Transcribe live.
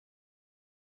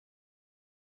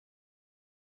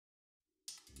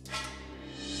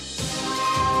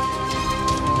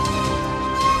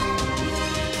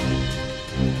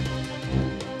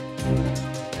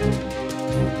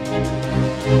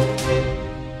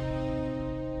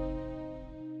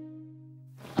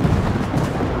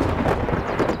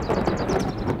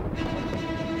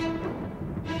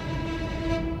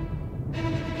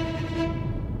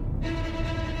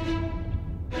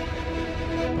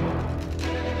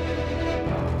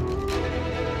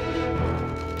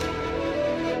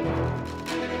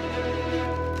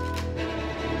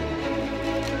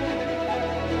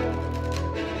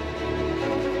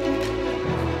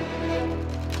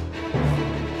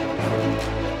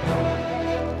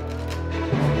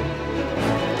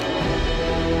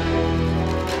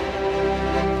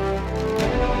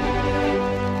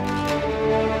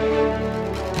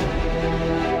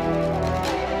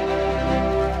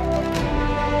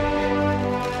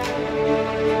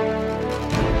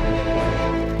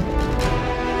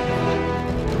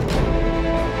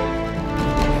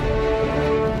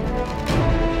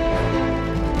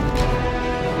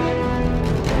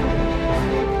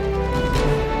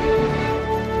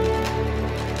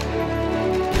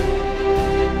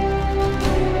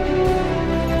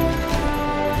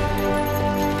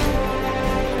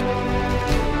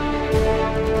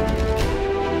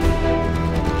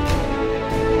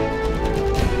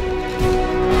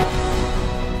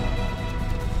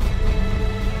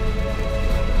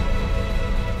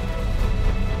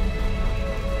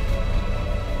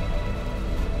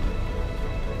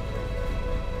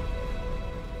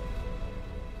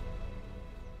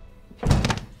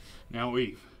Now,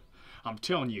 Eve, I'm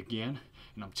telling you again,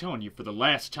 and I'm telling you for the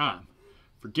last time,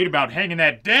 forget about hanging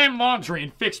that damn laundry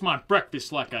and fix my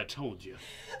breakfast like I told you.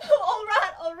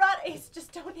 All right, Ace,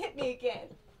 just don't hit me again.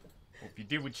 Well, if you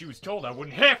did what you was told, I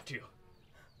wouldn't have to.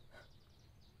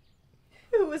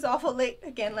 It was awful late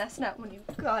again last night when you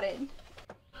got in.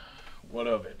 What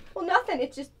of it? Well, nothing.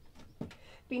 It'd just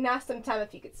be nice sometime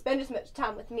if you could spend as much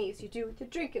time with me as you do with your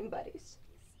drinking buddies.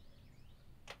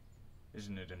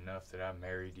 Isn't it enough that I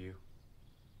married you?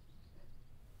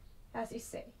 As you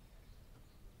say.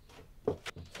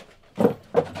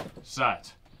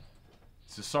 Besides,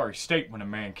 it's a sorry state when a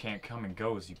man can't come and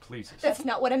go as he pleases. That's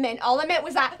not what I meant. All I meant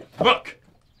was Look!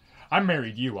 I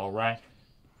married you, all right?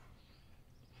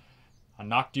 I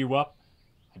knocked you up,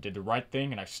 I did the right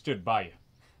thing, and I stood by you.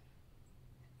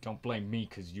 Don't blame me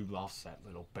because you lost that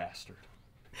little bastard.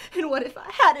 And what if I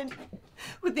hadn't?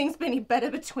 Would things be any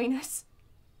better between us?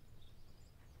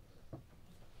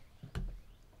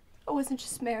 I wasn't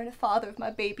just marrying a father of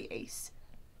my baby, Ace.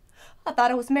 I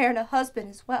thought I was marrying a husband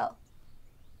as well.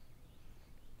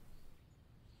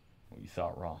 Well, you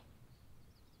thought wrong.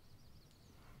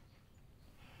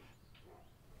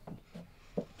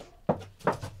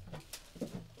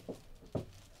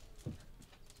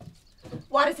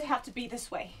 Why does it have to be this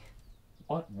way?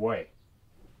 What way?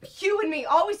 You and me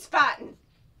always fighting.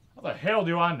 How the hell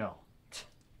do I know?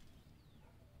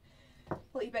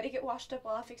 Well, you better get washed up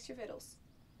while I fix your victuals.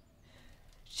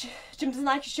 Jim doesn't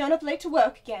like you showing up late to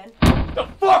work again. The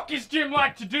fuck is Jim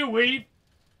like to do, Eve?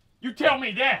 You tell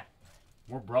me that.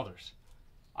 We're brothers.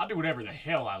 I'll do whatever the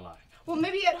hell I like. Well,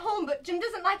 maybe at home, but Jim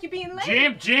doesn't like you being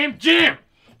late. Jim!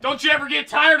 Don't you ever get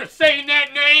tired of saying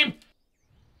that name?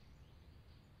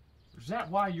 Is that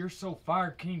why you're so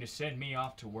fired keen to send me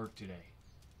off to work today?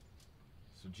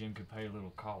 So Jim could pay a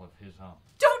little call of his own.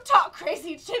 Don't talk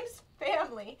crazy. Jim's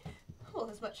family. Well,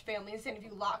 as much family as any of you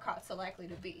Lockharts are likely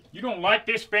to be. You don't like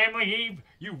this family, Eve?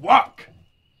 You walk!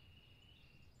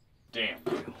 Damn.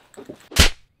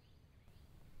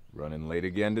 Running late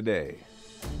again today.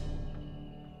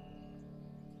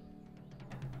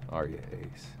 Are you,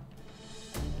 Ace?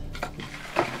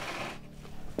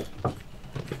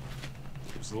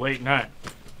 It was a late night.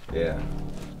 Yeah.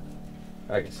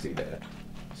 I can see that.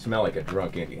 Smell like a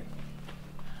drunk Indian.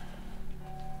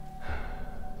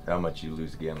 How much you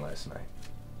lose again last night?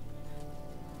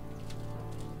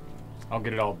 I'll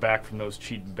get it all back from those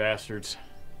cheating bastards.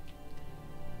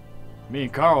 Me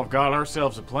and Carl have got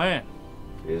ourselves a plan.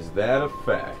 Is that a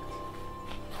fact?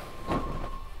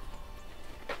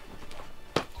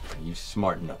 You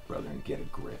smarten up, brother, and get a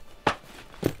grip.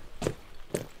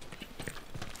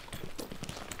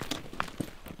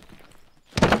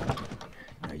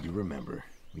 Now you remember,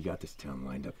 we got this town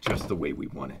lined up just the way we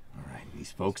want it. All right,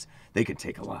 these folks, they can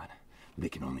take a lot. They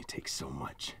can only take so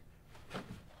much.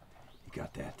 You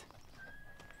got that?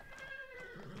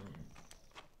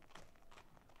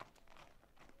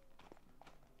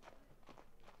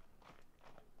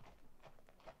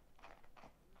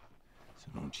 So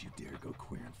don't you dare go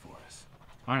queering for us.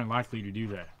 I ain't likely to do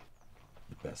that.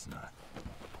 You best not.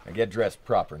 Now get dressed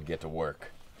proper and get to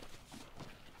work.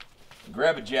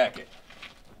 Grab a jacket.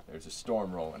 There's a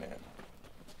storm rolling in.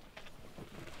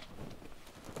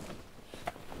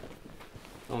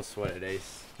 Don't sweat it,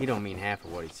 Ace. He don't mean half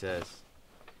of what he says.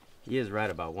 He is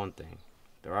right about one thing.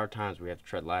 There are times we have to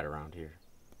tread light around here.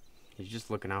 He's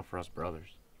just looking out for us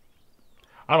brothers.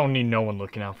 I don't need no one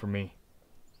looking out for me.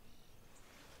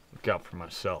 Look out for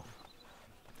myself.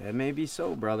 That may be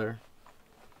so, brother.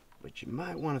 But you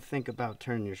might want to think about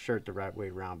turning your shirt the right way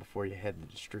around before you head to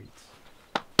the streets.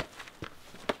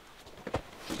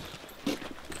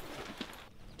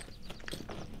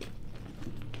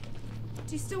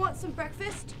 Do you still want some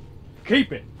breakfast?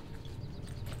 Keep it.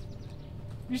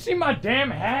 You see my damn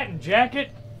hat and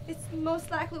jacket? It's most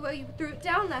likely where you threw it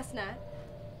down last night.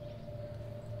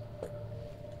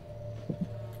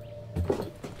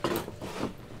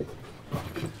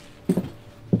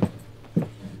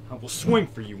 I will swing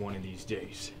for you one of these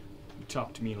days. You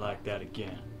talk to me like that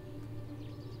again.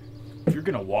 If you're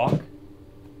gonna walk,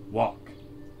 walk.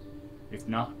 If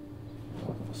not,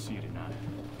 I'll see you tonight.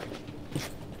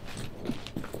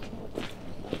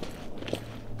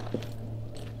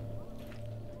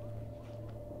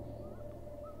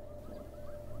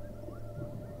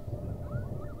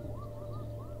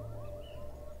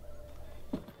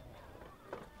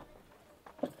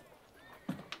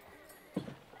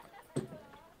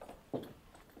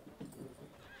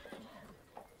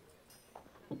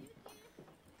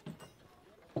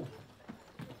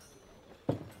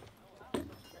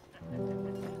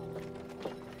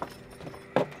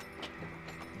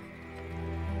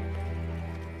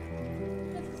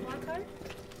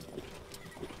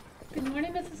 Good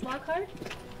morning, Mrs. Lockhart.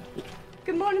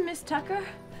 Good morning, Miss Tucker.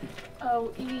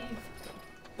 Oh, Eve.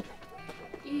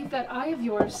 Eve, that eye of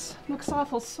yours looks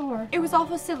awful sore. It was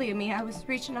awful silly of me. I was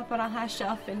reaching up on a high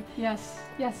shelf and... Yes,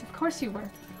 of course you were.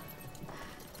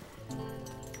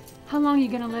 How long are you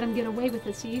gonna let him get away with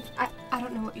this, Eve? I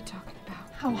don't know what you're talking about.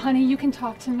 Oh, honey, you can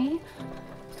talk to me.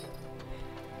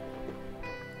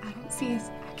 I don't see as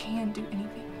I can do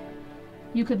anything.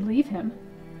 You could leave him.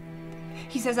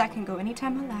 He says I can go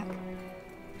anytime I like,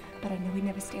 but I know he'd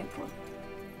never stand for it.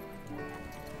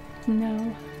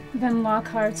 No, them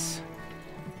Lockharts.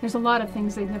 There's a lot of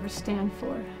things they'd never stand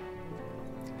for.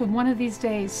 But one of these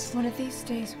days... One of these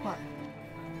days what?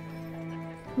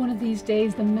 One of these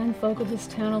days, the menfolk of this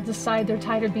town will decide they're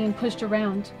tired of being pushed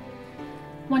around.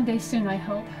 One day soon, I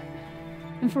hope.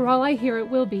 And for all I hear, it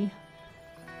will be.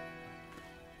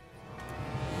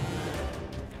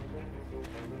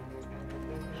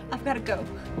 I've got to go.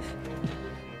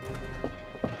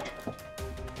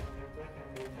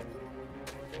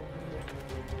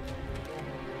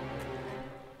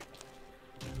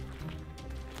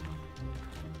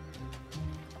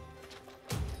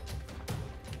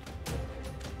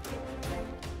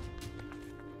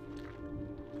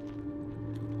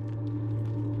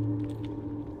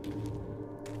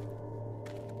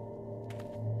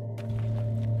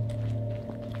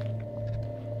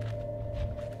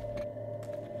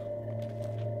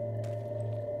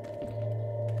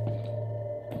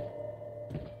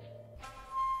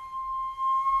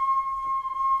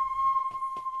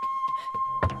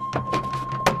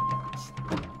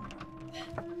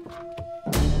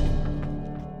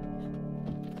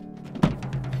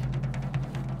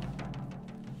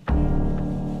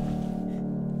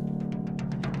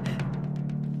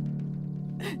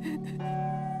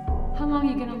 How long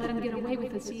are you gonna let him get away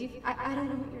with this, Eve? I don't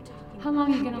know what you're talking about. How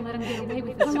long are you gonna let him get away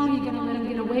with this? How long are you gonna let him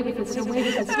get away with this? Away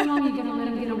with this? How long are you gonna let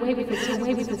him get away with this?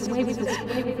 Away with this? Away with this?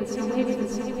 Away with this? Away with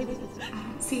this? Away with this? I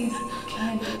don't see as I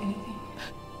can do anything.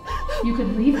 You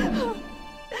could leave him.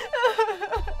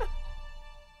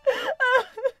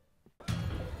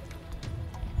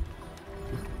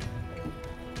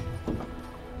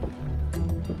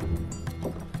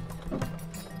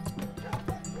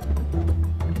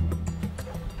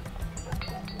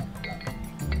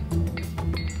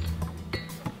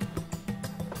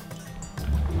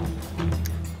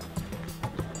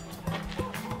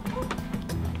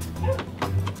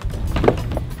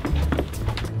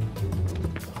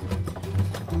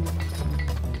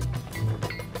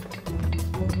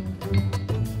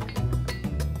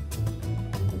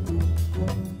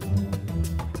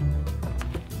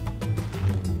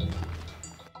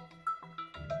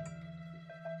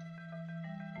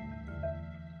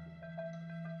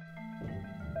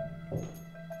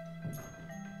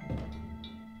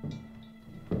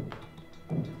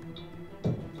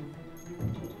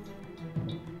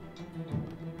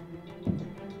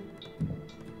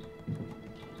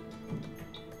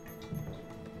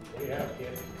 Yeah,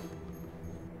 kid.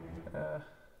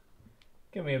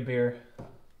 Give me a beer.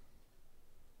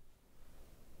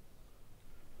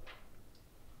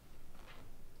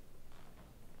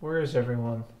 Where is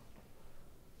everyone?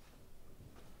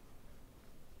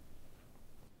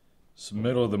 It's the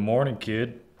middle of the morning,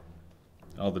 kid.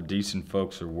 All the decent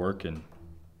folks are working.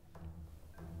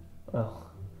 Well,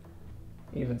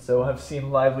 even so, I've seen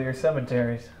livelier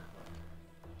cemeteries.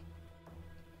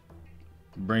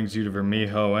 Brings you to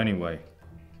Vermijo anyway.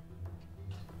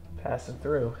 Passing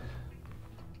through.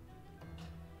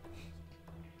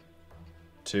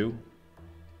 2?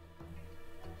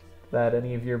 That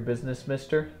any of your business,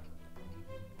 mister?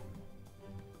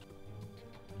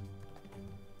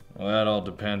 Well, that all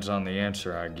depends on the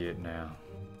answer I get now.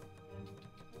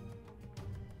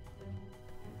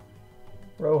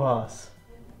 Rojas.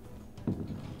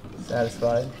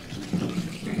 Satisfied?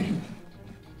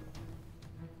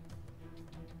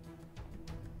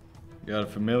 Got a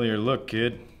familiar look,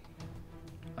 kid.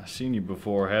 I've seen you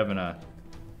before, haven't I?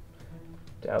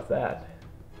 Doubt that.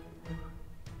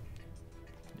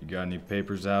 You got any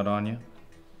papers out on you?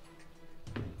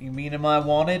 You mean am I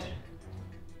wanted?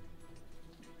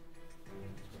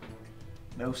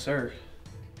 No, sir.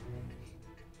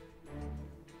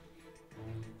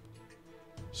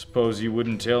 Suppose you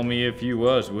wouldn't tell me if you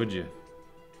was, would you?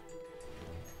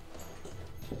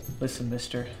 Listen,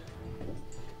 mister.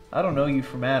 I don't know you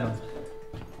from Adam,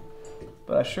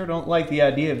 but I sure don't like the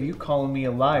idea of you calling me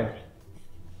a liar.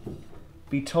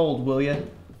 Be told, will ya?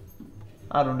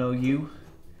 I don't know you.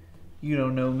 You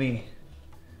don't know me.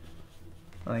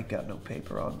 I ain't got no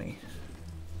paper on me.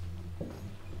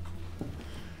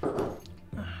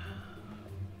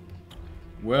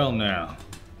 Well now.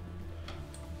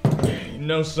 You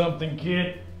know something,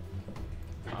 kid?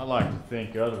 I like to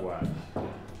think otherwise.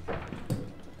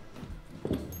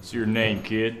 What's your name,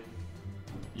 kid?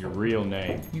 Your real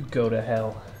name. You go to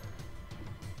hell.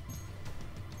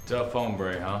 Tough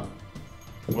hombre, huh?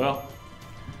 Well,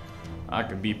 I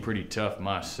can be pretty tough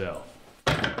myself.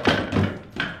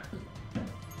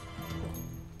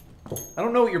 I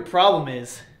don't know what your problem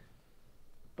is,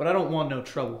 but I don't want no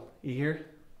trouble. You hear?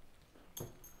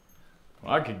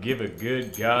 Well, I could give a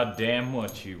good goddamn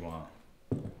what you want.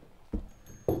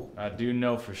 I do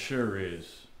know for sure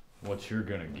is what you're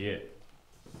gonna get.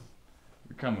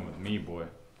 You're coming with me, boy.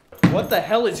 What the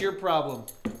hell is your problem?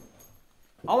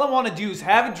 All I want to do is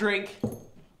have a drink,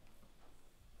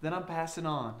 then I'm passing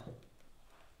on.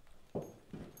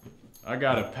 I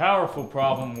got a powerful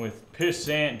problem with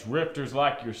pissant drifters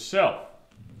like yourself.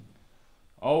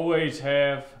 Always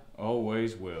have,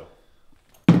 always will.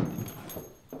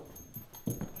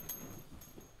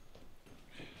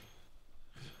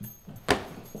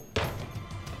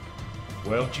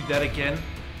 Well, Do that again,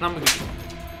 and I'm gonna...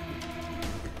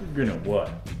 you're gonna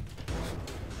what?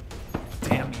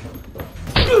 Damn you.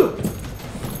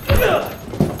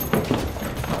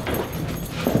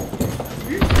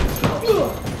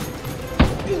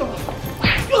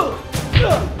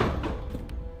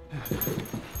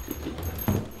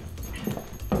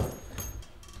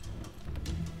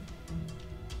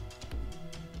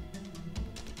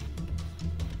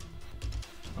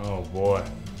 Oh boy.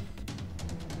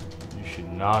 You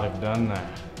should not have done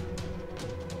that.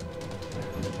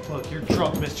 Look, you're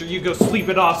drunk, mister. You go sleep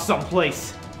it off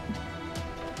someplace.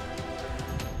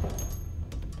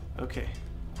 Okay.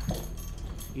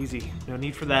 Easy. No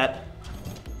need for that.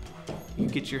 You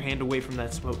get your hand away from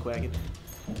that smoke wagon.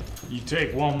 You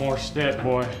take one more step,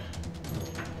 boy,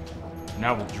 and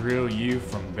I will drill you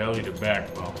from belly to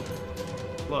backbone.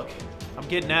 Look, I'm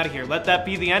getting out of here. Let that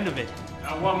be the end of it.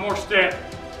 Now one more step.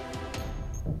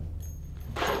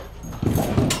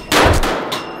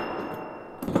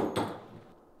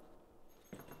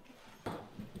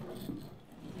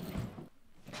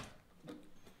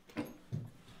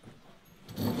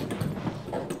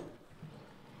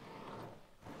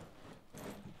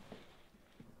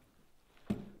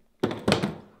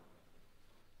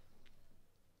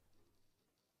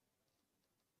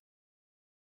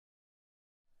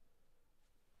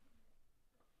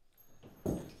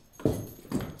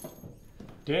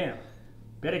 Damn.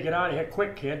 Better get out of here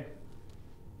quick, kid.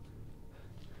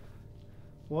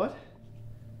 What?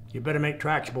 You better make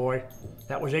tracks, boy.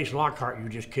 That was Ace Lockhart you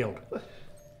just killed.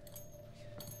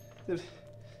 It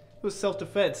was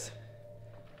self-defense.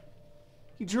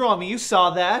 You drew on me. You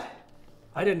saw that.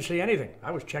 I didn't see anything.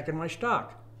 I was checking my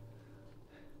stock.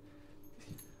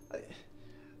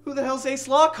 Who the hell's Ace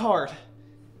Lockhart?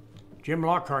 Jim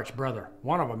Lockhart's brother.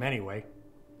 One of them, anyway.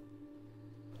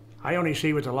 I only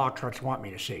see what the Lockharts want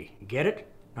me to see. Get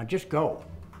it? Now just go.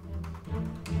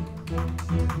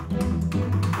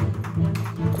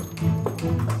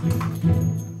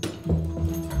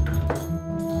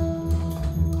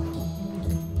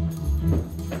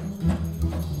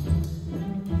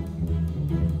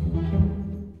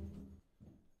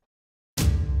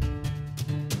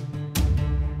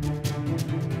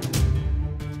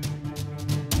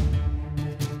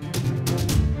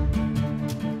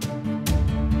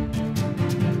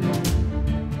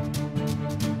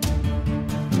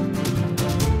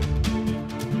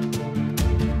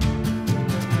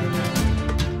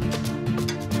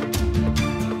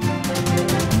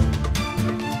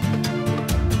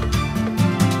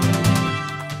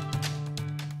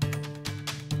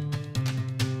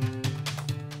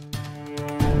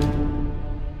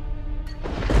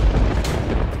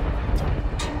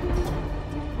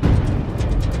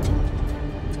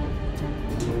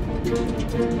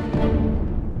 Looks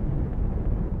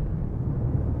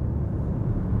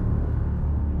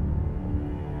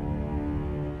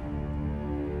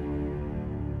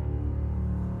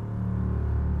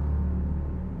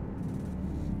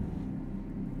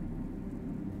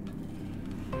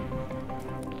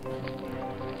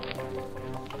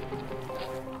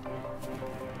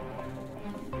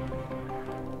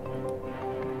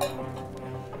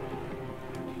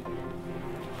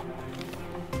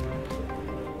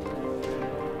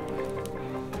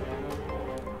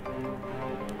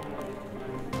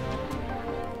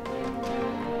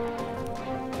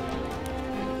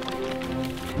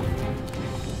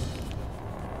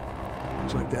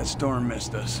like that storm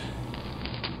missed us.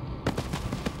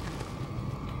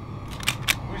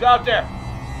 Who's out there?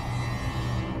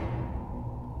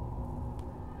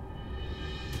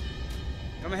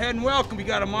 Come ahead and welcome. You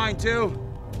got a mind too?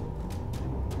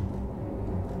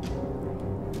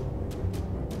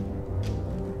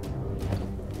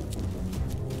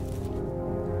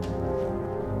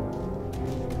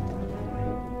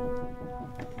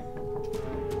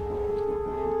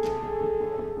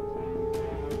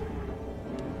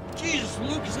 Jesus,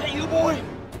 Luke, is that you, boy?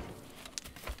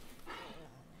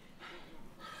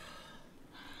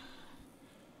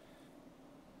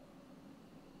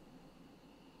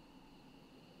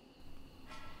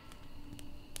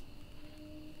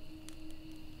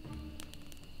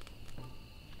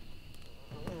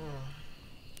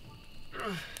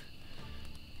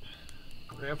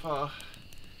 Grandpa.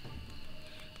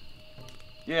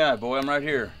 Yeah, boy, I'm right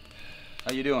here.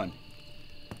 How you doing?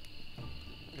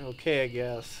 Okay, I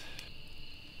guess.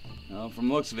 Well, from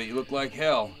the looks of it, you look like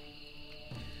hell.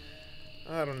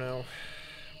 I don't know.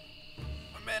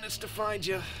 I managed to find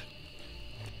you.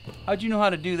 How'd you know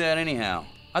how to do that anyhow?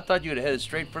 I thought you'd have headed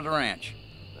straight for the ranch.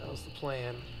 That was the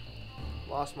plan.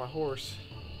 Lost my horse.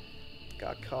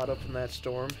 Got caught up in that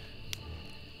storm.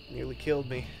 Nearly killed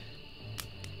me.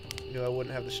 Knew I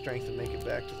wouldn't have the strength to make it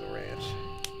back to the ranch.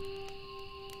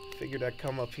 Figured I'd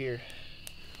come up here.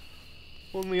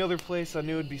 Only other place I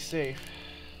knew would be safe.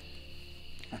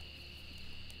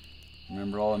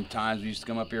 Remember all them times we used to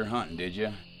come up here hunting, did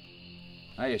you?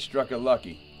 Now you struck it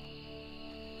lucky.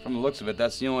 From the looks of it,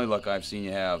 that's the only luck I've seen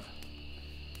you have.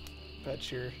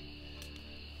 Bet you're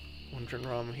wondering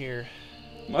why I'm here.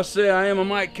 Must say I am a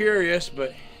mite curious,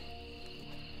 but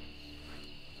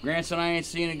grandson I ain't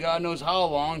seen in God knows how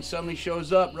long suddenly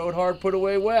shows up, rode hard, put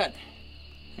away wet.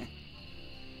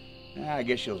 I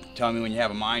guess you'll tell me when you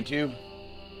have a mind to.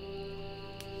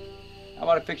 How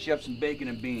about I fix you up some bacon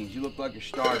and beans? You look like you're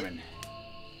starving.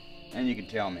 And you can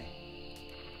tell me.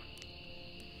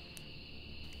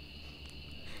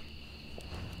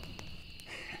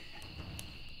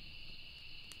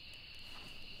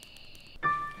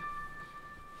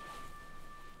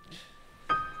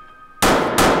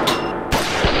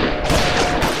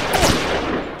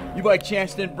 You by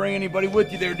chance didn't bring anybody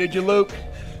with you there, did you, Luke?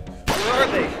 Where are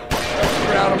they?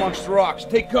 They're out amongst the rocks.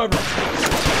 Take cover.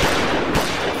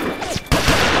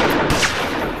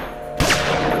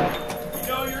 You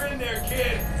know you're in there,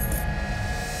 kid.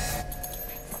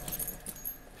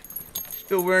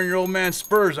 Still wearing your old man's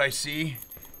spurs, I see.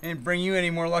 Ain't bring you any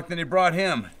more luck than they brought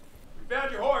him. You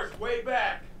found your horse way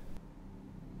back.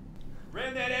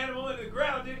 Ran that animal into the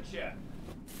ground, didn't you?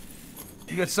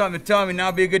 You got something to tell me,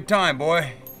 now'd be a good time,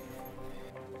 boy.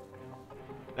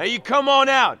 Now you come on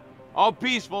out. All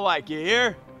peaceful like, you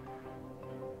hear?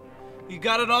 You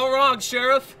got it all wrong,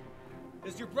 Sheriff.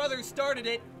 As your brother started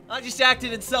it, I just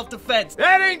acted in self-defense.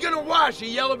 That ain't gonna wash, you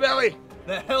yellow belly.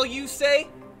 The hell you say?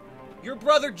 Your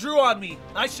brother drew on me.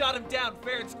 I shot him down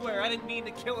fair and square. I didn't mean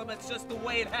to kill him. That's just the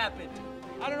way it happened.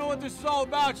 I don't know what this is all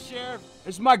about, Sheriff.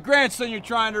 It's my grandson you're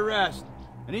trying to arrest.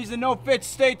 And he's in no fit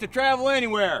state to travel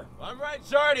anywhere. I'm right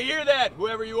sorry to hear that,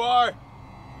 whoever you are.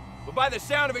 But by the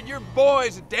sound of it, your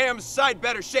boy's a damn sight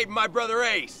better shape than my brother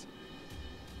Ace.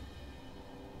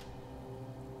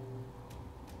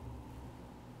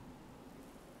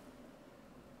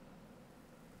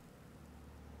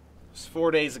 It was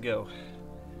 4 days ago.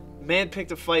 A man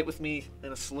picked a fight with me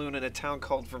in a saloon in a town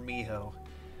called Vermijo.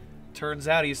 Turns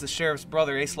out he's the sheriff's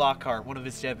brother, Ace Lockhart, one of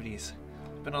his deputies.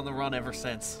 Been on the run ever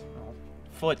since.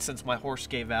 Foot since my horse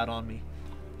gave out on me.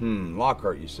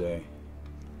 Lockhart, you say?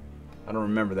 I don't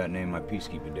remember that name in my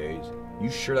peacekeeping days.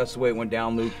 You sure that's the way it went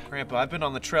down, Luke? Grandpa, I've been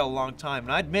on the trail a long time,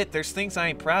 and I admit there's things I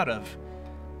ain't proud of.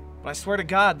 But I swear to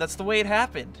God, that's the way it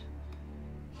happened.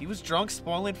 He was drunk,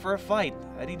 spoiling for a fight.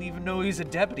 I didn't even know he was a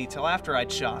deputy till after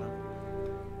I'd shot him.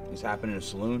 This happened in a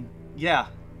saloon? Yeah.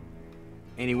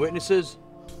 Any witnesses?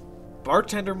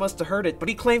 Bartender must have heard it, but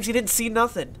he claims he didn't see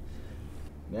nothing.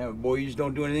 Yeah, but boy, you just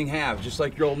don't do anything halves, just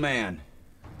like your old man.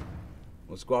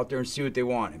 Let's go out there and see what they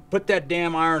want. And put that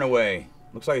damn iron away.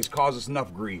 Looks like it's caused us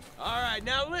enough grief. All right,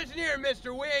 now listen here,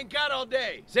 mister. We ain't got all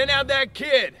day. Send out that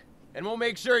kid, and we'll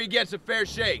make sure he gets a fair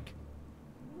shake.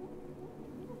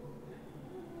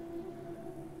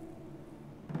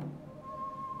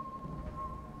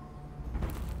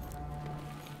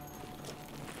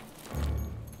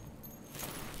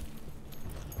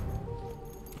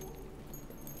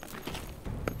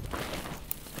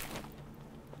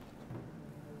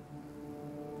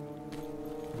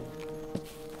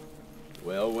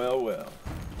 Well, well, well.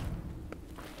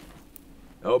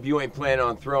 I hope you ain't planning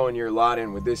on throwing your lot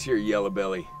in with this here yellow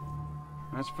belly.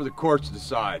 That's for the courts to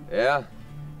decide. Yeah?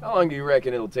 How long do you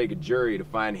reckon it'll take a jury to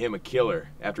find him a killer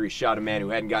after he shot a man who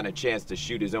hadn't gotten a chance to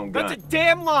shoot his own gun? That's a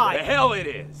damn lie! The hell it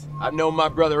is! I've known my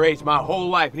brother Ace my whole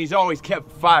life, and he's always kept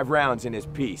 5 rounds in his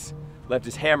piece. Left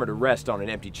his hammer to rest on an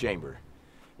empty chamber.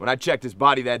 When I checked his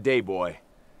body that day, boy,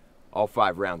 all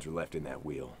 5 rounds were left in that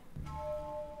wheel.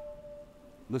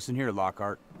 Listen here,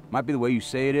 Lockhart. Might be the way you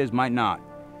say it is, might not.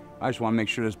 I just want to make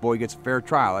sure this boy gets a fair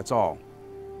trial, that's all.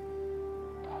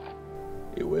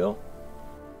 You will?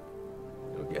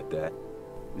 You'll get that.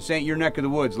 This ain't your neck of the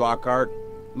woods, Lockhart.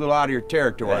 A little out of your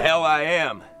territory. The hell I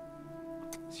am!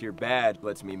 This here badge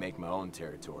lets me make my own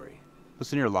territory.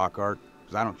 Listen here, Lockhart,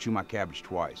 because I don't chew my cabbage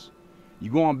twice. You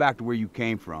go on back to where you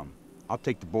came from. I'll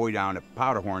take the boy down to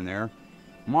Powderhorn there.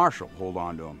 Marshal will hold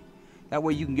on to him. That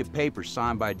way you can get papers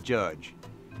signed by a judge.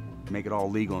 Make it all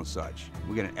legal and such.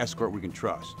 We get an escort we can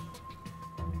trust.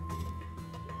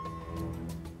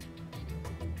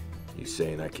 You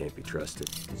saying I can't be trusted?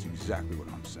 That's exactly what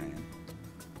I'm saying.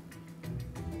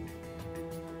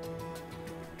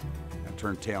 Now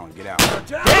turn tail and get out.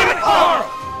 Damn it, Carl!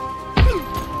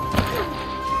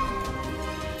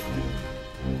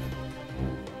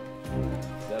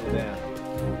 Settle down.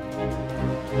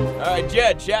 All right,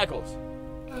 Jed, shackles.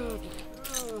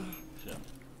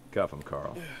 Cuff him,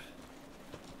 Carl.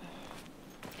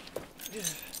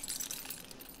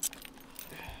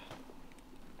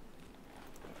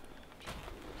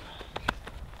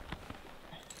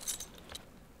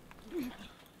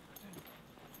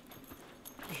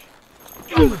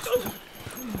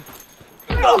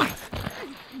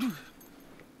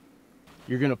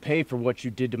 You're gonna pay for what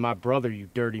you did to my brother, you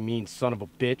dirty, mean son of a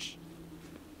bitch.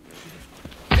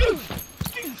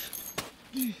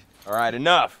 All right,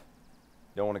 enough.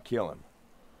 Don't want to kill him.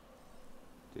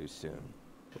 Too soon.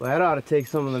 Well, that ought to take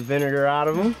some of the vinegar out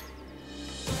of him.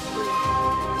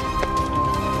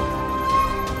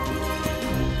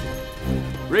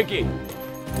 Ricky.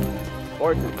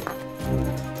 Orton.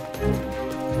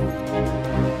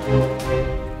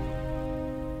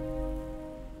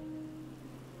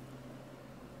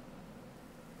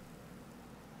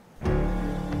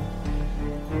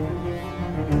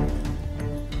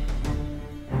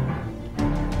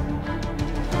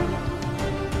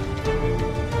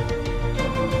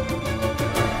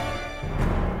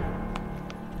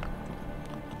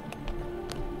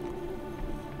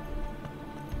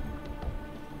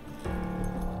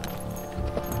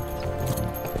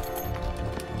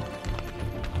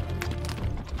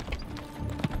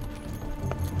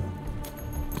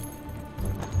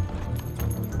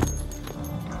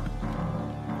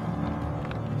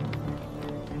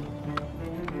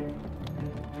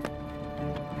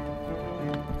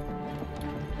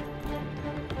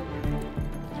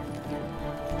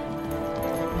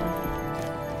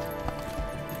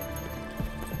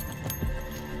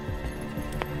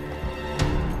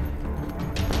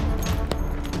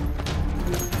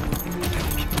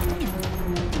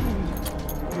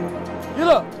 Get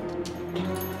up!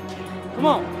 Come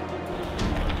on!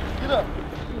 Get up!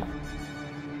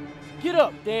 Get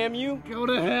up, damn you! Go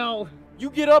to hell! You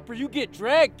get up or you get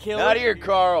dragged, killer! Not here,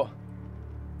 Carl.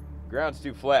 Ground's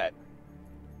too flat.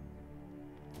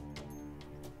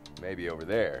 Maybe over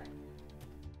there.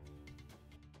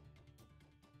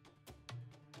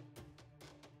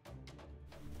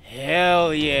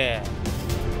 Hell yeah!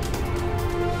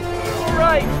 All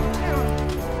right.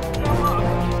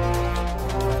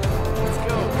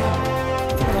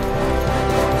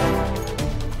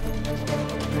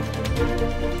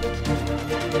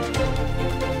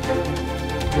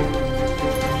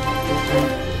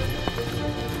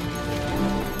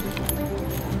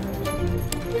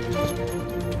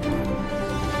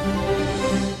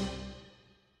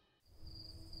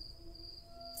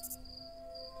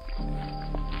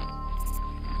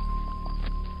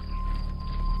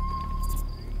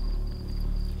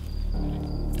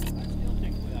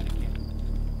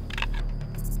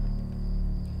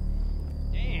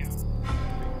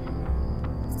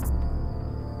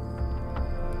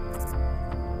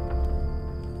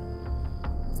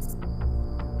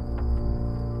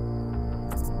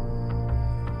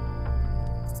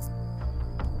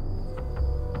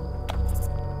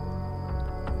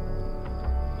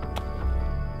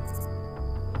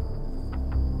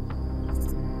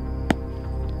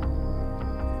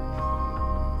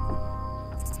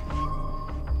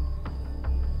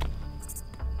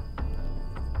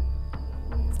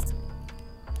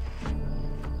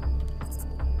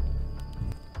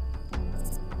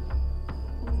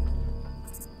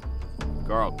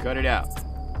 Carl, cut it out.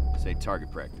 This ain't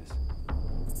target practice.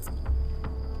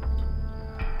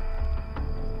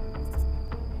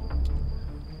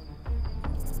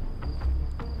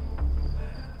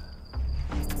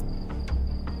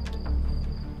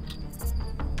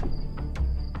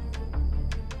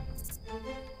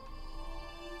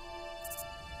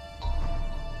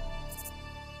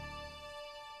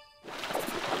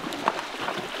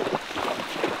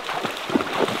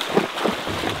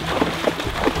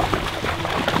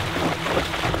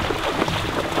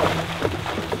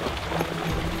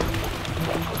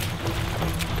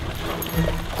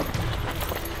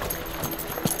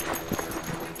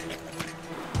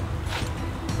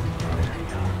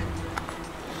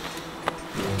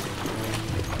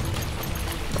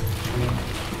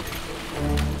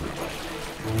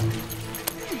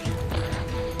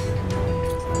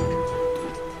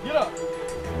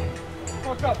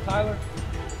 Tyler.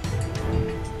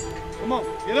 Come on,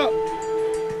 get up.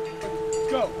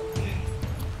 Let's go.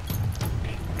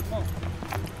 Come on.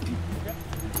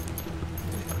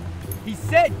 He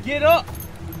said get up.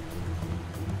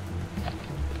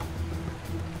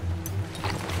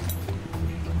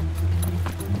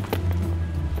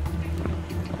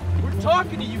 We're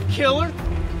talking to you, killer.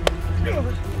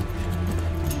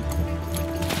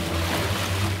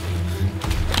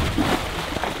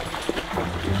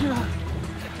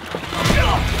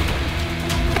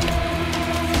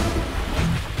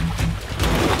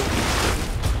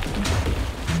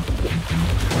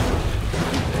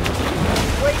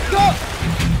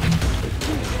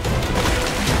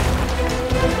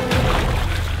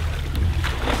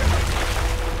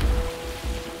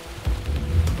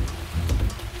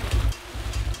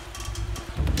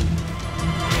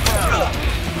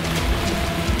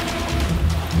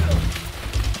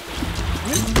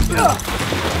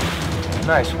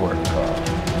 Nice work, Carl.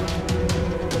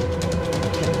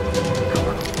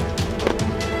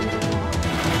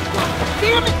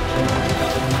 Damn it!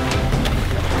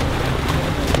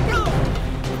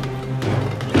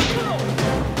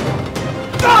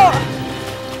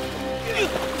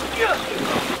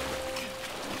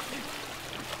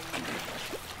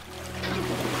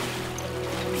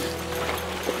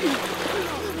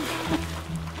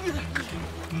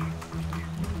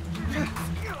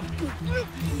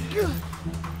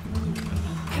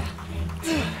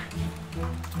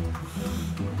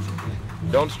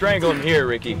 Don't strangle him here,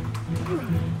 Ricky.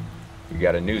 You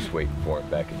got a noose waiting for him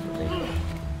back in Vermijo.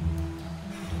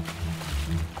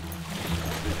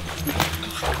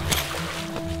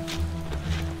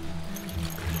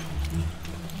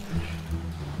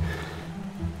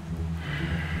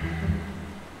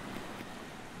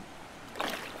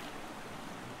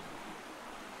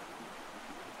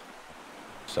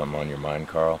 Something on your mind,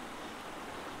 Carl?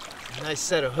 Nice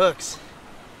set of hooks.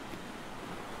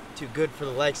 Too good for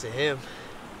the likes of him.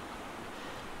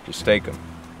 Just take him.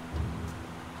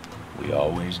 We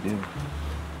always do.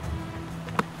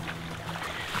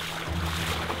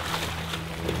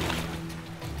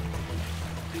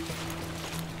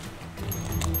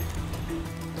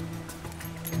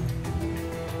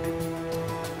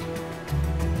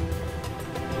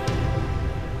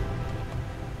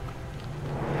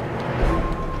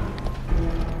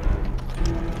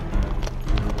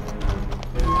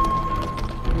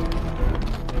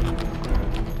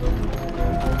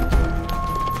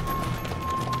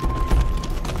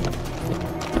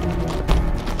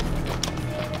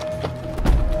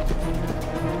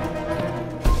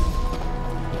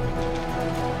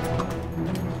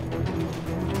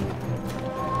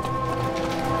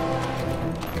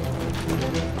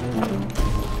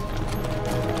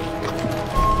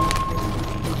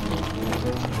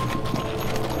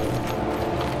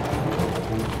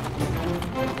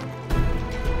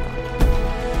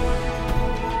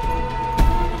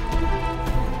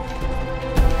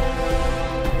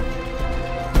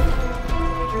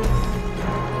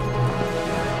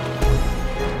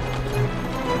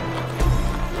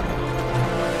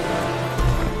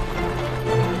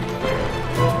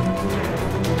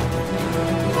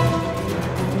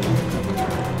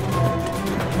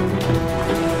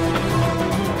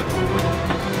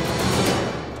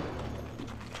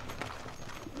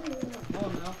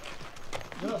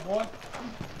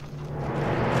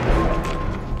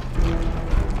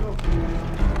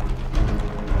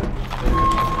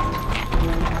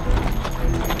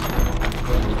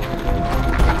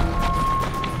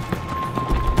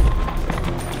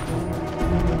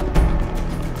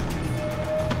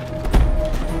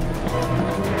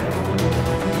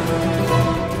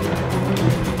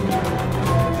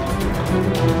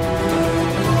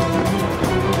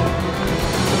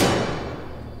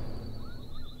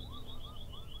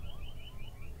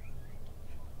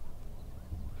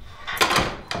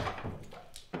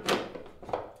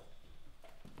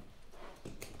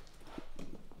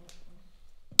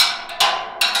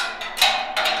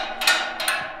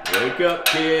 Wake up,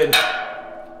 kid.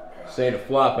 This ain't a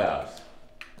flop house.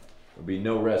 There'll be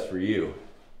no rest for you.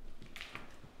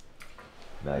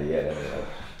 Not yet, anyway.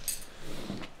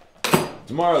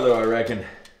 Tomorrow, though, I reckon.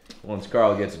 Once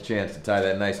Carl gets a chance to tie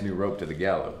that nice new rope to the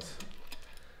gallows.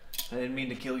 I didn't mean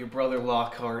to kill your brother,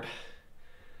 Lockhart.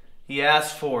 He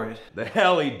asked for it. The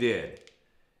hell he did.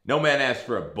 No man asked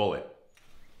for a bullet.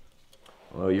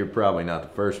 Well, you're probably not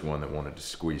the first one that wanted to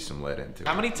squeeze some lead into it.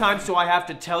 How many times do I have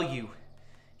to tell you?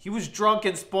 He was drunk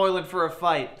and spoiling for a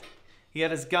fight. He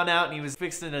had his gun out and he was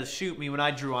fixing to shoot me when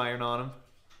I drew iron on him.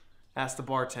 Asked the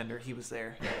bartender, he was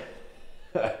there.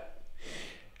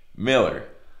 Miller.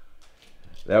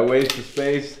 That waste of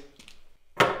space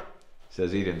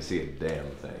says he didn't see a damn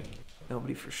thing.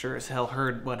 Nobody for sure as hell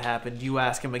heard what happened. You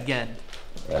ask him again.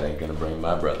 That ain't gonna bring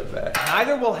my brother back.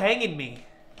 Neither will hanging me.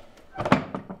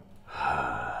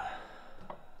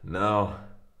 No.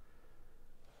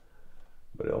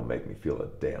 But it'll make me feel a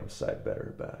damn sight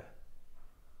better about it.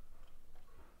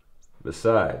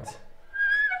 Besides.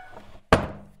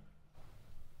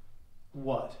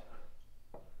 What?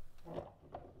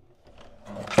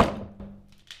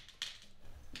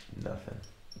 Nothing.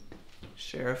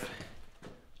 Sheriff,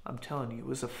 I'm telling you, it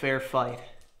was a fair fight.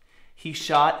 He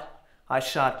shot, I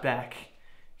shot back.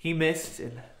 He missed,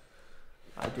 and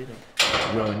I didn't.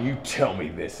 Ron, you tell me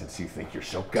this since you think you're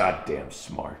so goddamn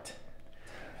smart.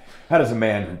 How does a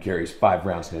man who carries 5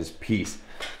 rounds in his piece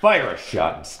fire a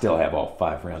shot and still have all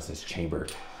 5 rounds in his chamber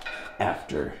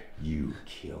after you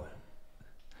kill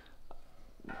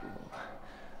him?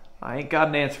 I ain't got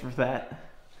an answer for that.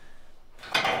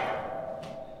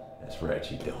 That's right,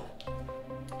 you don't.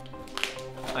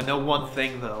 I know one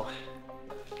thing, though.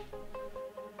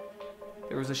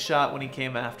 There was a shot when he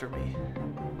came after me.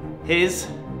 His,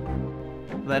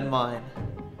 then mine.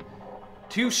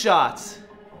 2 shots.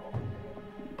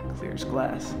 Clear as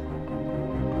glass.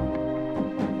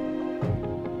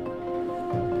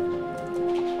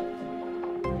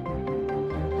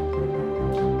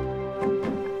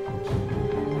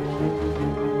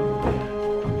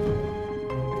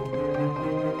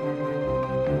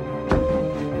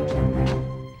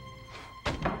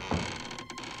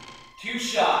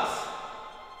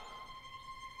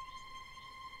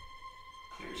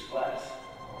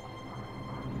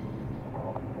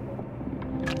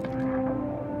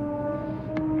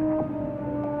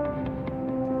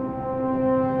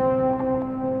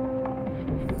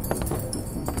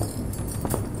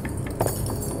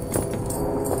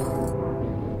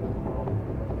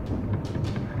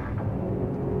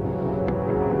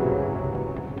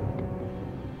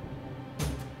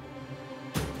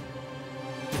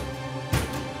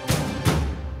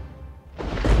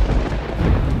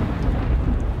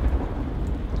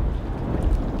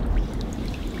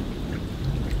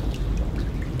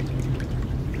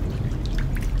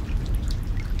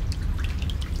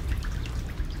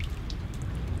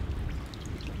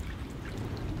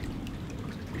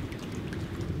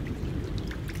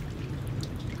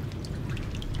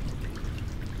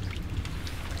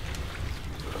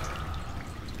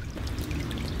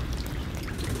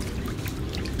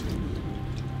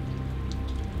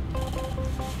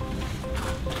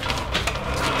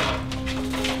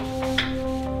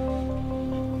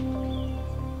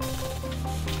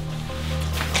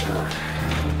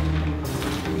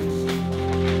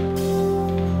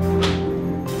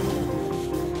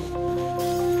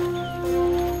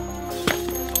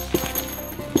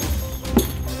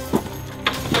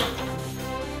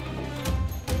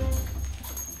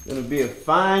 Gonna be a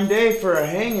fine day for a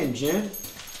hanging, Jim.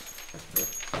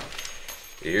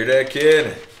 You hear that,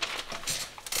 kid?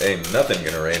 Ain't nothing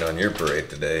gonna rain on your parade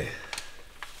today.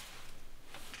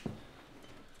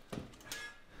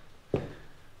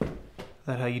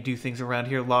 That how you do things around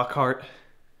here, Lockhart?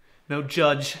 No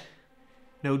judge,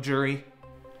 no jury.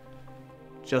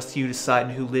 Just you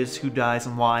deciding who lives, who dies,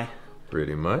 and why.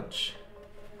 Pretty much.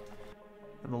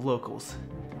 And the locals.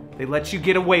 They let you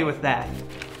get away with that.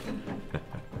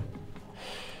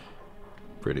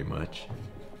 Pretty much.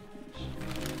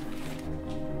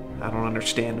 I don't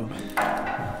understand them.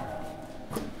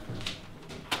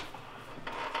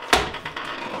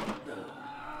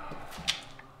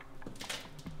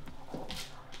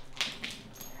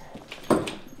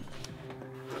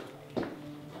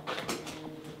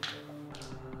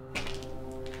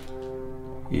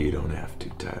 You don't have to,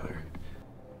 Tyler.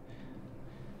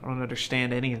 I don't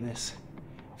understand any of this.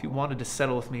 If you wanted to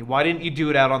settle with me, why didn't you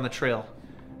do it out on the trail?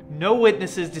 No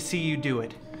witnesses to see you do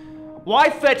it. Why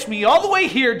fetch me all the way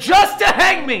here just to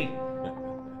hang me?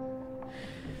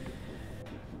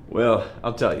 Well,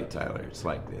 I'll tell you, Tyler, it's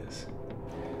like this.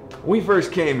 When we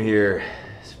first came here,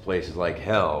 This place is like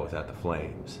hell without the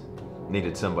flames.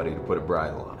 Needed somebody to put a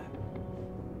bridle on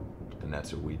it. And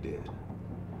that's what we did.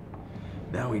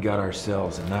 Now we got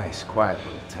ourselves a nice, quiet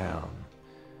little town.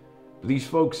 But these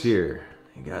folks here,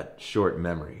 they got short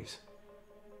memories.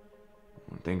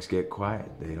 When things get quiet,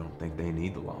 they don't think they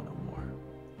need the law no more.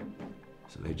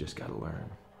 So they just gotta learn.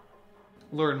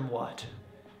 Learn what?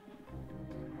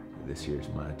 This here's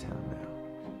my town now.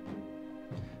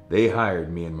 They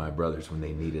hired me and my brothers when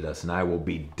they needed us, and I will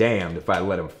be damned if I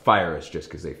let them fire us just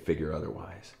because they figure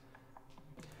otherwise.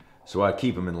 So I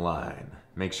keep them in line,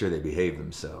 make sure they behave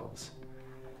themselves.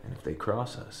 And if they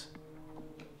cross us,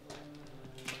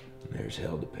 there's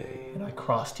hell to pay. And I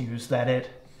crossed you, is that it?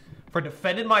 For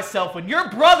defending myself when your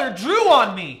brother drew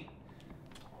on me!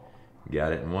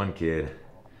 Got it in one, kid.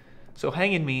 So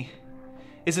hanging me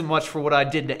isn't much for what I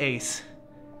did to Ace.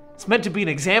 It's meant to be an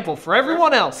example for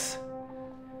everyone else.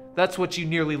 That's what you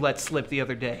nearly let slip the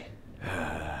other day.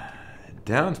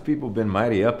 Townspeople been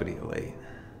mighty uppity of late.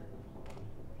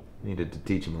 Needed to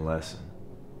teach them a lesson.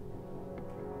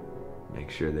 Make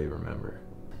sure they remember.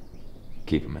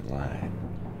 Keep them in line.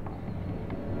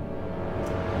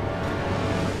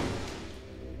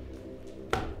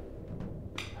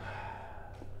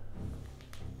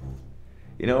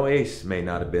 You know, Ace may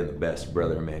not have been the best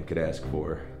brother a man could ask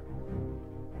for.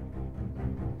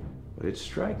 But it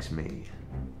strikes me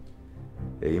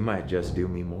that he might just do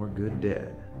me more good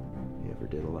dead than he ever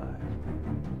did alive.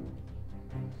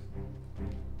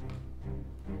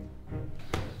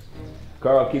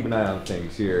 Carl, keep an eye on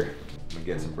things here. I'm gonna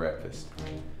get some breakfast.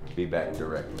 Be back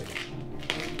directly.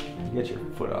 Get your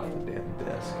foot off the damn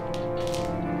desk.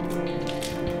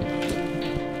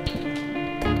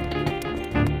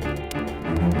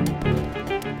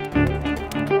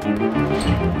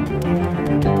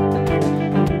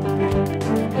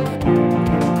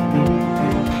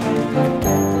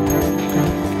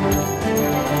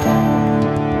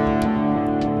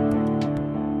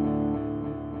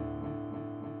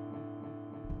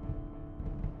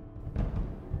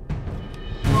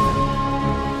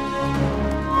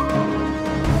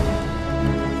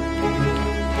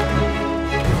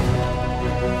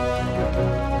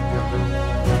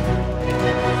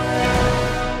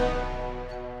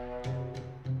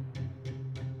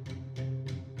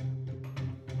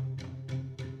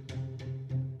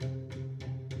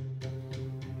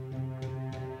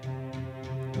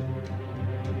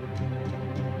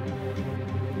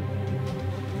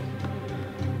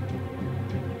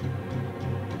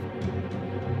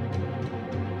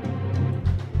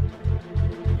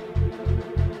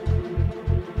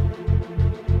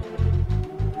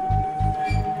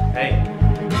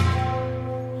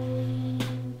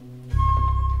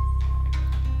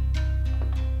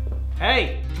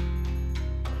 Hey!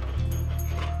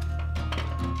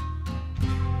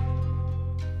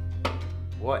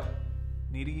 What?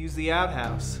 Need to use the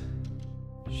outhouse.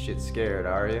 Shit scared,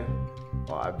 are you?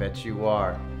 Well, I bet you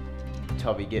are.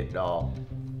 Tubby getting all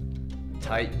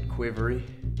tight and quivery.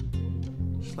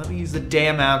 Just let me use the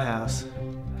damn outhouse.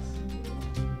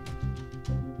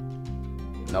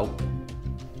 Nope.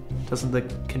 Doesn't the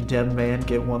condemned man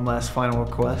get one last final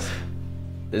request?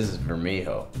 This is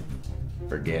Vermijo.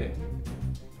 Forget it.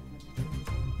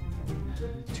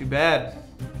 Too bad.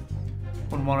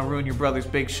 Wouldn't want to ruin your brother's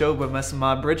big show by messing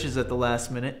my britches at the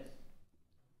last minute.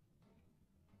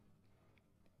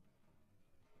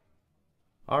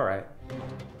 Alright.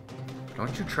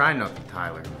 Don't you try nothing,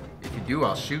 Tyler. If you do,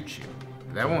 I'll shoot you.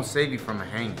 But that won't save you from a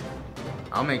hanging.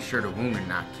 I'll make sure to wound and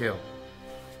not kill.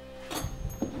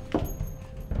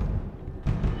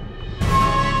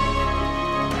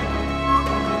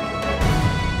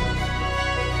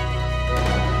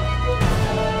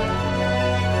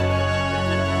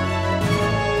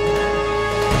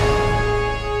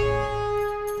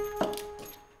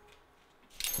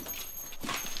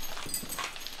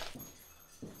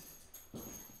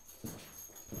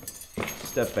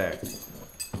 Step back.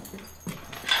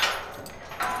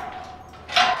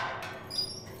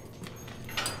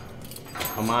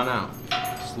 Come on out.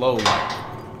 Slowly.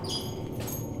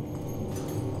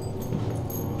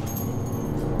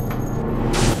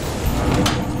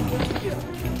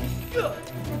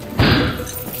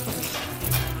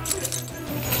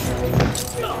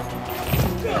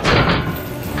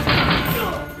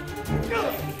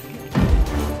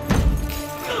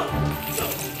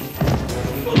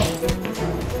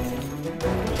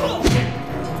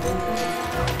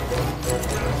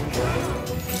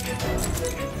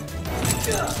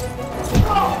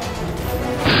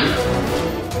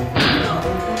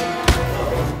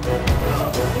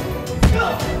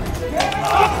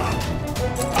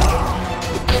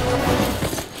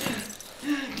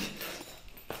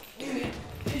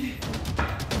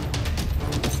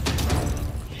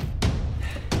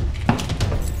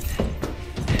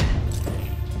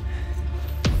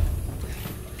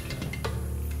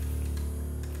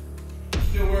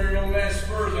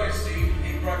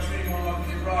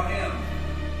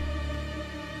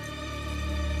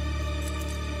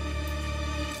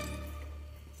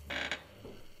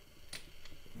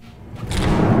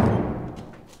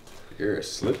 You're a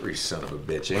slippery son of a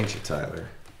bitch, ain't you, Tyler?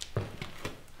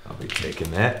 I'll be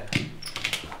taking that.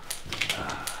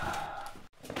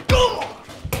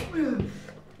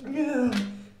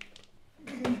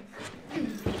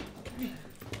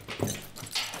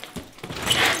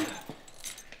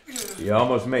 You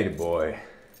almost made it, boy.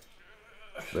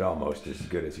 But almost as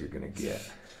good as you're gonna get.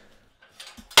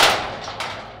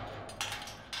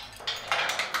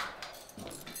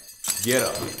 Get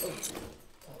up.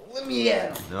 Let me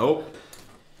at him. Nope.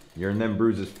 You're in them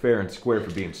bruises fair and square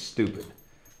for being stupid.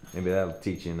 Maybe that'll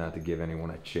teach you not to give anyone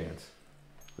a chance.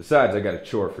 Besides, I got a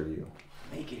chore for you.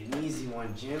 Make it an easy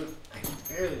one, Jim. I can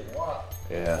barely walk.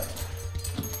 Yeah.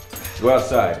 Go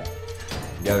outside.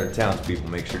 Gather the townspeople,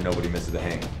 make sure nobody misses a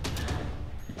hang.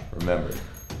 Remember,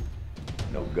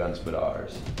 no guns but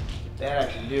ours. That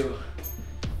I can do.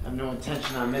 I have no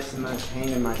intention on missing much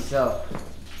hanging myself.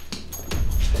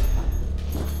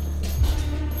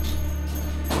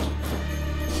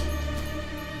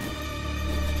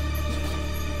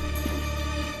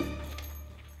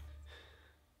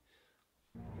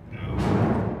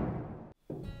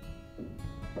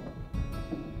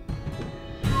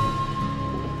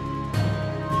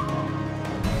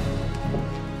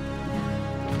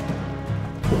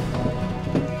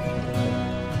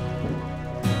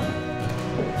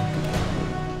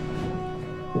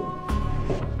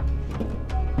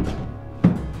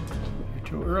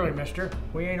 Mister.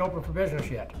 We ain't open for business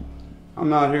yet. I'm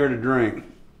not here to drink.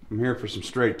 I'm here for some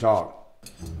straight talk.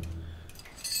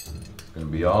 It's gonna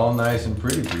be all nice and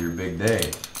pretty for your big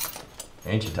day.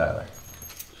 Ain't you, Tyler?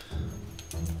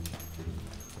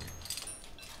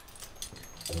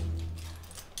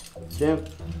 Jim?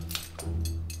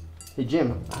 Hey,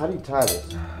 Jim, how do you tie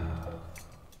this?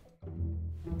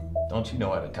 Don't you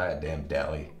know how to tie a damn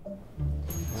dally?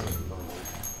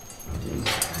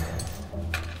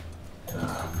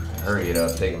 Hurry it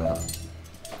up, take him out.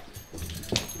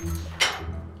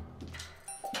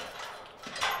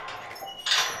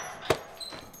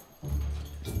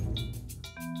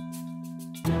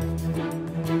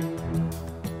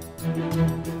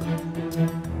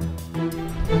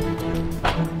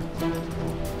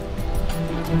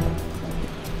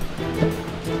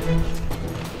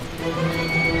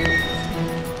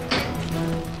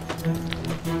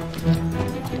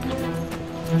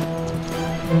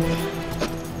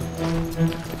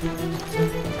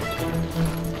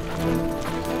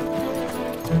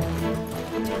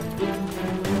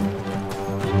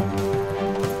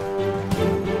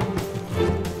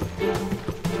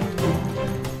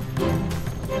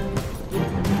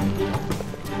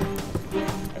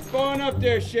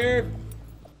 There, Sheriff.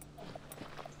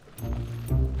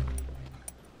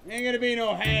 Ain't gonna be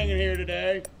no hanging here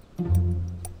today.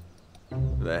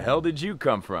 Where the hell did you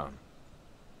come from?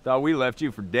 Thought we left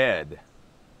you for dead.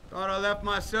 Thought I left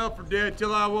myself for dead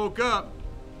till I woke up.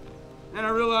 Then I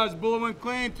realized the bullet went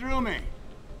clean through me.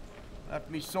 Left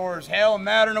me sore as hell and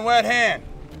madder than a wet hand.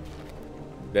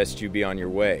 Best you be on your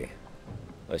way,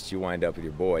 lest you wind up with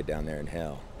your boy down there in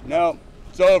hell. No,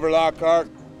 it's over, Lockhart.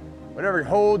 Whatever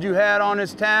hold you had on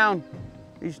this town,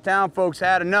 these town folks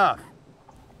had enough.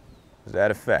 Is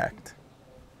that a fact?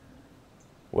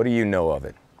 What do you know of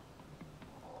it?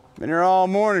 Been here all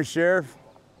morning, Sheriff.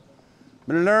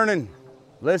 Been learning,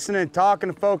 listening,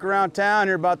 talking to folk around town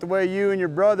here about the way you and your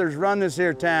brothers run this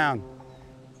here town.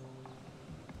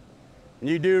 And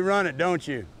you do run it, don't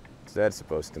you? What's that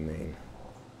supposed to mean?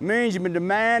 It means you've been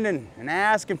demanding and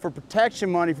asking for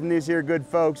protection money from these here good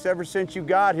folks ever since you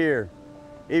got here.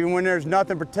 Even when there's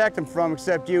nothing to protect them from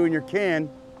except you and your kin.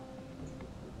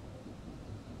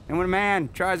 And when a man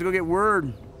tries to go get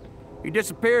word, he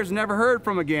disappears and never heard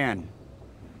from again.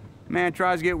 A man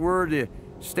tries to get word to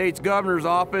the state's governor's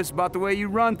office about the way you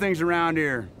run things around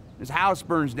here. His house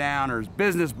burns down or his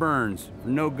business burns for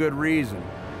no good reason.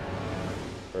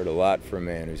 Heard a lot for a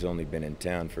man who's only been in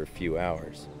town for a few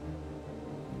hours.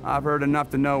 I've heard enough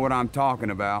to know what I'm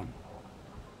talking about.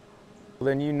 Well,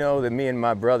 then you know that me and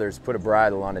my brothers put a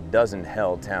bridle on a dozen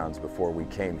hell towns before we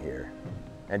came here.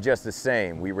 And just the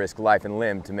same, we risk life and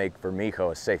limb to make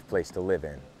Vermijo a safe place to live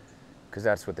in. Because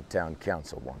that's what the town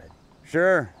council wanted.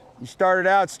 Sure, you started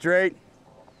out straight.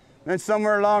 Then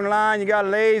somewhere along the line, you got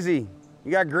lazy,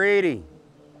 you got greedy.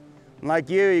 And like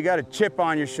you got a chip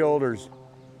on your shoulders.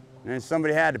 And then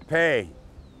somebody had to pay.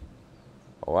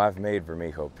 Oh, I've made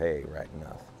Vermijo pay right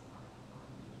enough.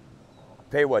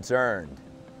 Pay what's earned.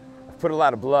 I've put a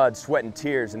lot of blood, sweat, and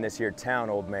tears in this here town,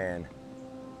 old man.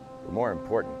 But more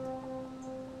important,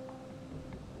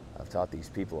 I've taught these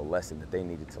people a lesson that they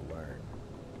needed to learn.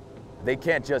 They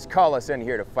can't just call us in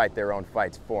here to fight their own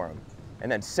fights for them, and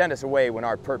then send us away when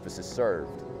our purpose is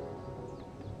served.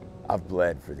 I've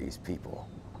bled for these people.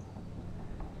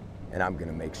 And I'm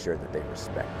gonna make sure that they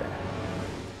respect that.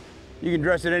 You can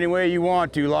dress it any way you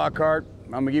want to, Lockhart.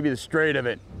 I'm gonna give you the straight of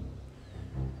it.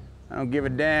 I don't give a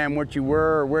damn what you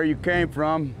were or where you came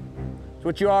from. It's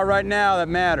what you are right now that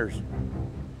matters.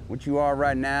 What you are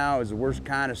right now is the worst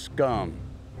kind of scum.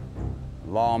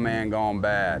 Lawman gone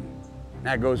bad.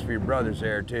 That goes for your brothers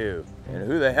there, too. And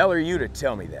who the hell are you to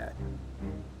tell me that?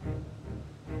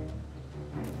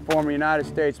 Former United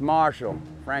States Marshal,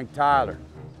 Frank Tyler.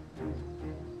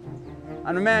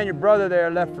 I'm the man your brother there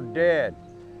left for dead.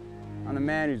 I'm the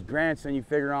man whose grandson you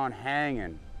figure on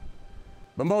hanging.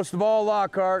 But most of all,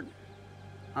 Lockhart,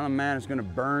 I'm the man that's gonna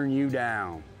burn you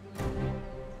down.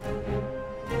 An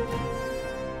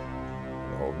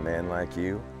old man like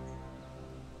you?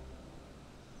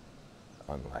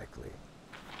 Unlikely.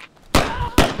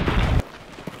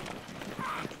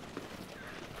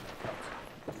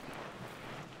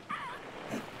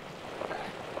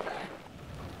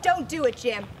 Don't do it,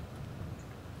 Jim.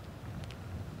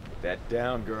 Put that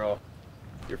down, girl.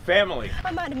 Your family.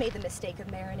 I might have made the mistake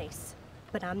of marrying Ace,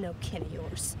 but I'm no kin of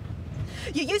yours.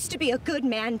 You used to be a good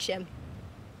man, Jim.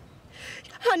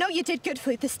 I know you did good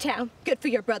for this town, good for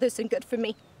your brothers and good for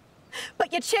me.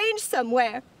 But you changed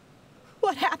somewhere.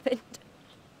 What happened?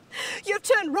 You've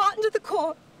turned rotten to the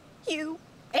core. You,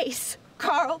 Ace,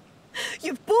 Carl,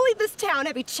 you've bullied this town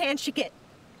every chance you get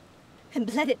and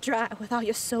bled it dry with all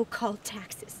your so-called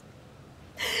taxes.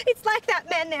 It's like that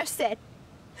man there said.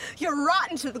 You're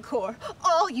rotten to the core,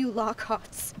 all you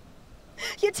Lockharts.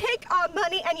 You take our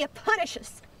money and you punish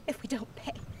us if we don't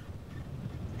pay.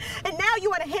 And now you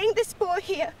want to hang this boy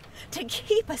here to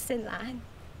keep us in line.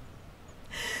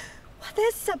 Well,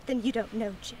 there's something you don't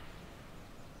know, Jim.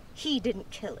 He didn't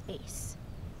kill Ace.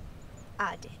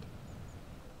 I did.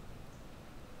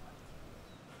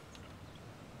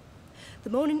 The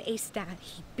morning Ace died,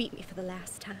 he beat me for the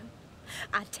last time.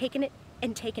 I'd taken it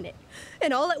and taken it.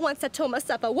 And all at once I told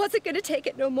myself I wasn't going to take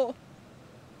it no more.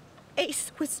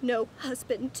 Ace was no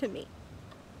husband to me.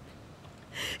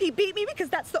 He beat me because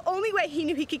that's the only way he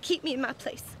knew he could keep me in my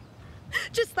place.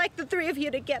 Just like the three of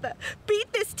you together.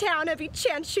 Beat this town every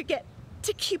chance you get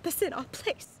to keep us in our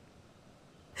place.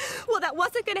 Well, that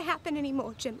wasn't going to happen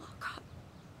anymore, Jim Lockhart.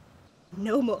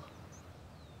 No more.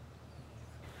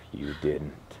 You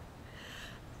didn't.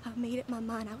 I made up my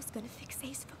mind I was going to fix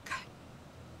Ace for good.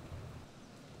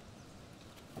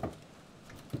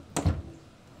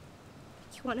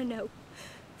 You want to know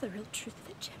the real truth of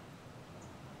it, Jim?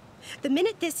 The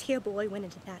minute this here boy went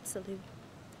into that saloon,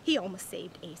 he almost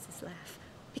saved Ace's life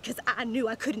because I knew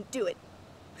I couldn't do it.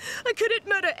 I couldn't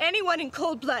murder anyone in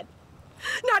cold blood.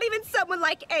 Not even someone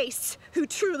like Ace, who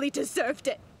truly deserved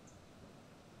it.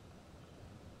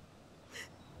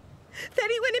 Then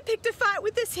he went and picked a fight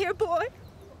with this here boy.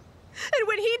 And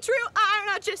when he drew iron,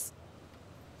 I couldn't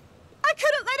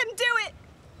let him do it.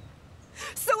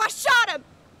 So I shot him.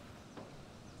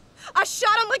 I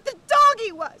shot him like the dog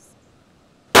he was.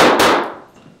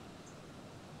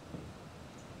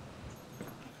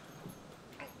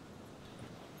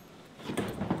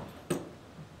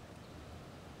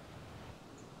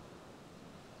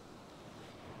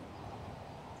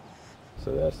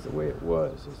 So that's the way it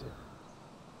was, is it?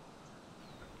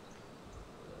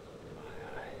 My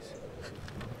eyes.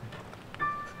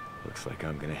 Looks like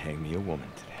I'm gonna hang me a woman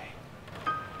today.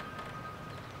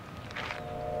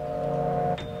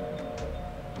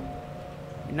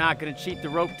 You're not gonna cheat the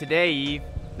rope today, Eve.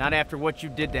 Not after what you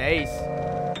did to Ace.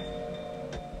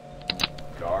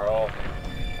 Carl.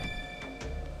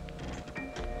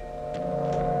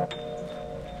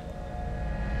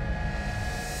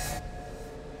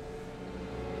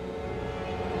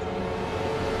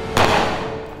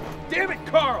 Damn it,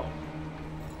 Carl!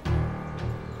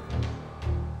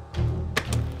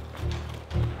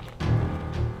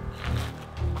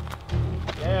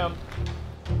 Damn.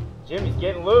 Jimmy's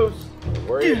getting loose. Don't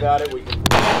worry about it, we can...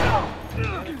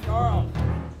 Carl.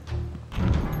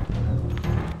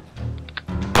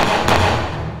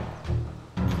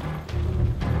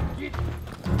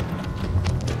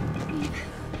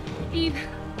 Eve.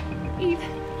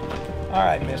 All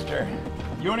right, mister.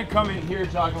 You want to come in here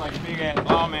talking like a big-ass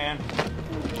lawman?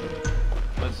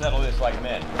 Let's settle this like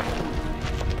men.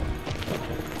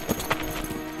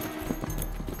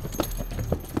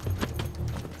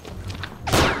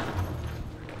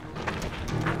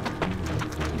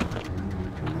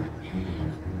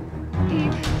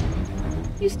 Eve,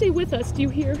 you stay with us, do you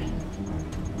hear?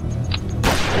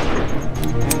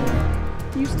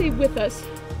 You stay with us.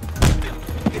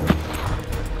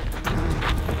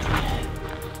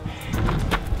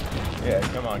 Yeah,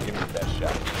 come on, give me the best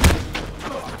shot.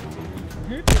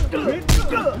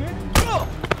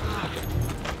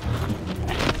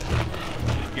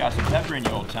 Got some pepper in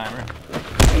you, old timer.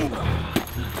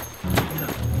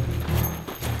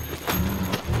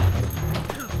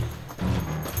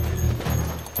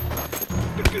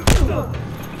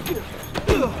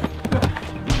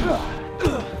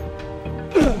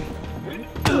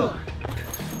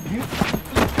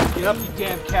 Get up, you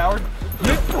damn coward.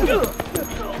 You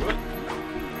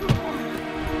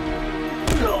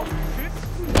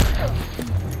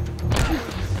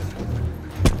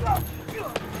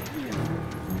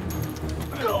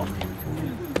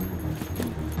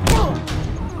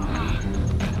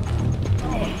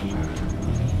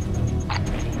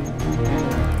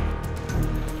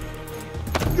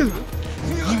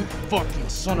fucking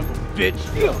son of a bitch.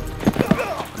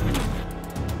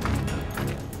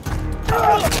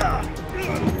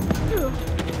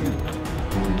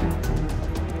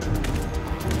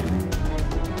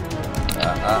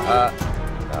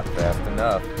 Not fast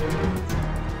enough.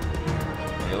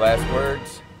 Any last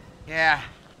words? Yeah.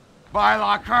 Bye,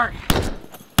 Lockhart.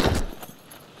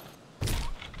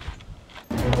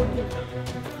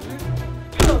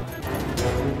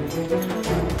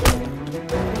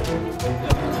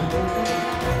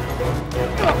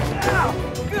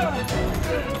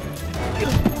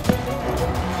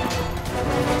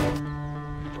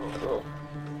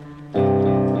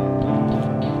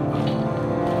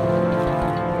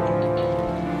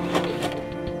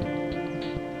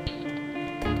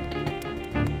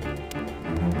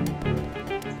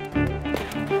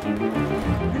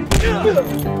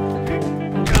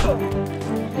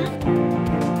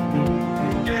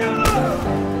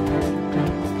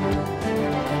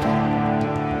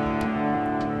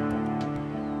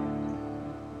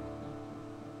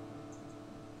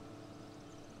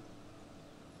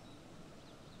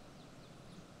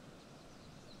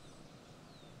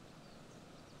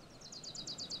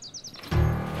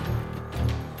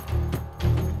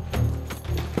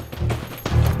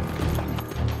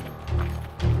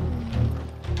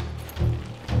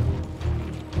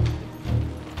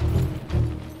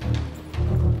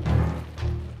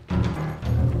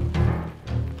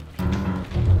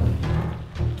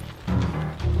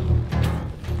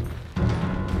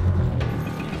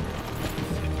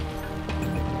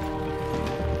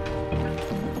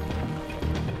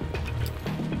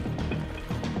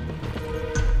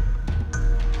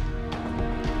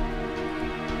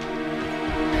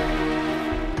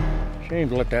 Shame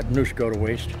to let that noose go to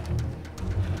waste.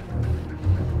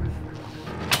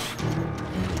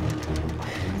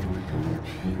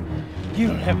 You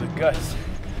don't have the guts.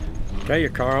 Tell you,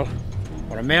 Carl,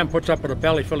 when a man puts up with a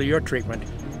belly full of your treatment,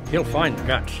 he'll find the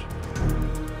guts.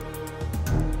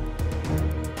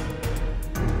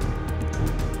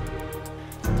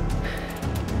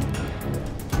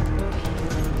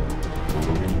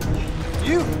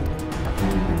 You?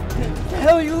 What the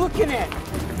hell are you looking at?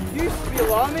 You used to be a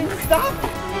lawman. Stop!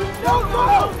 No,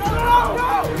 no, no,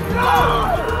 no, no!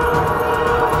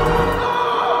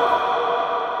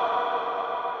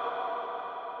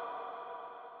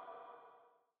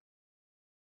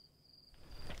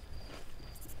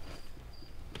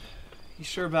 You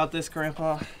sure about this,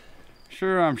 Grandpa?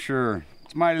 Sure, I'm sure.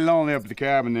 It's mighty lonely up at the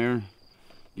cabin there.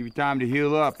 Give you time to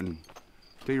heal up and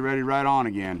till you're ready to ride on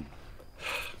again.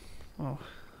 Well,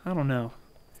 I don't know.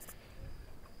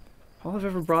 All I've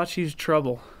ever brought you is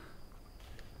trouble.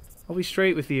 I'll be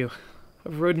straight with you.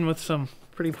 I've ridden with some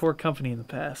pretty poor company in the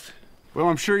past. Well,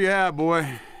 I'm sure you have,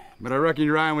 boy. But I reckon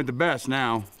you're riding with the best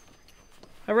now.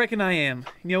 I reckon I am.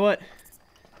 You know what?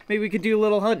 Maybe we could do a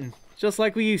little hunting, just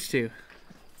like we used to.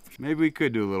 Maybe we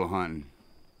could do a little hunting.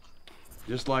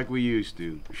 Just like we used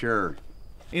to, sure.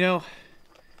 You know,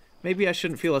 maybe I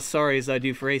shouldn't feel as sorry as I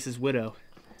do for Ace's widow.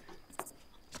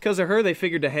 It's because of her they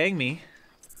figured to hang me.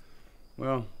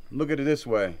 Well, look at it this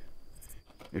way.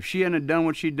 If she hadn't done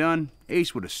what she'd done,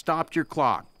 Ace would have stopped your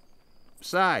clock.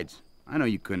 Besides, I know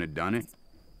you couldn't have done it.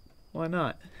 Why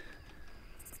not?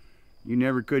 You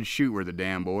never could shoot with a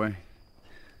damn boy.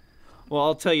 Well,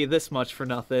 I'll tell you this much for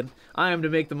nothing. I am to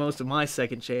make the most of my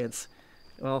second chance.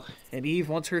 Well, and Eve,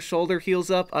 once her shoulder heals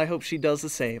up, I hope she does the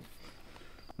same.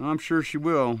 I'm sure she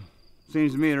will.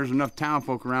 Seems to me there's enough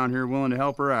townfolk around here willing to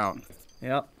help her out.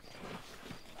 Yep.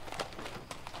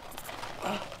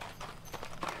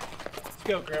 Let's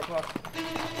go, Grandpa.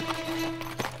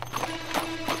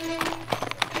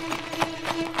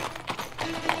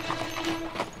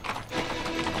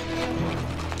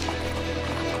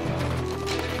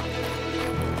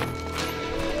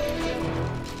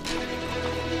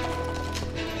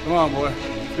 Come on, boy.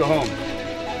 Let's go home.